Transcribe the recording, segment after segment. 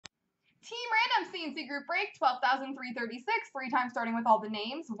Team random C&C group break, 12,336, 3 times starting with all the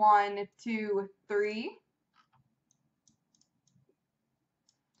names. 1, 2, 3.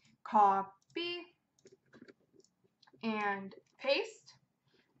 Copy and paste.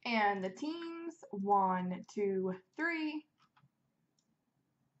 And the teams, 1, 2, 3.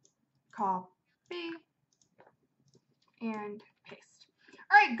 Copy and paste.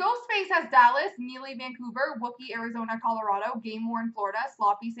 All right, Ghostface has Dallas, Neely, Vancouver, Wookie, Arizona, Colorado, Game Worn, Florida,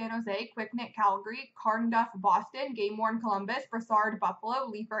 Sloppy, San Jose, Quicknit, Calgary, Carnduff, Boston, Game Worn, Columbus, Brassard, Buffalo,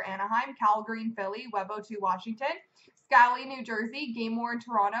 Leaper, Anaheim, Cal Green, Philly, Webo 2, Washington, Scally, New Jersey, Game Worn,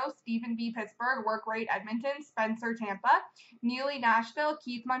 Toronto, Stephen B, Pittsburgh, Work Rate, Edmonton, Spencer, Tampa, Neely, Nashville,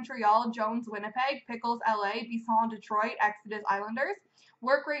 Keith, Montreal, Jones, Winnipeg, Pickles, LA, Bisson, Detroit, Exodus, Islanders,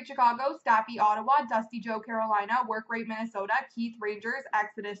 Work Rate Chicago, Stappy Ottawa, Dusty Joe Carolina, Work Rate Minnesota, Keith Rangers,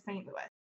 Exodus St. Louis.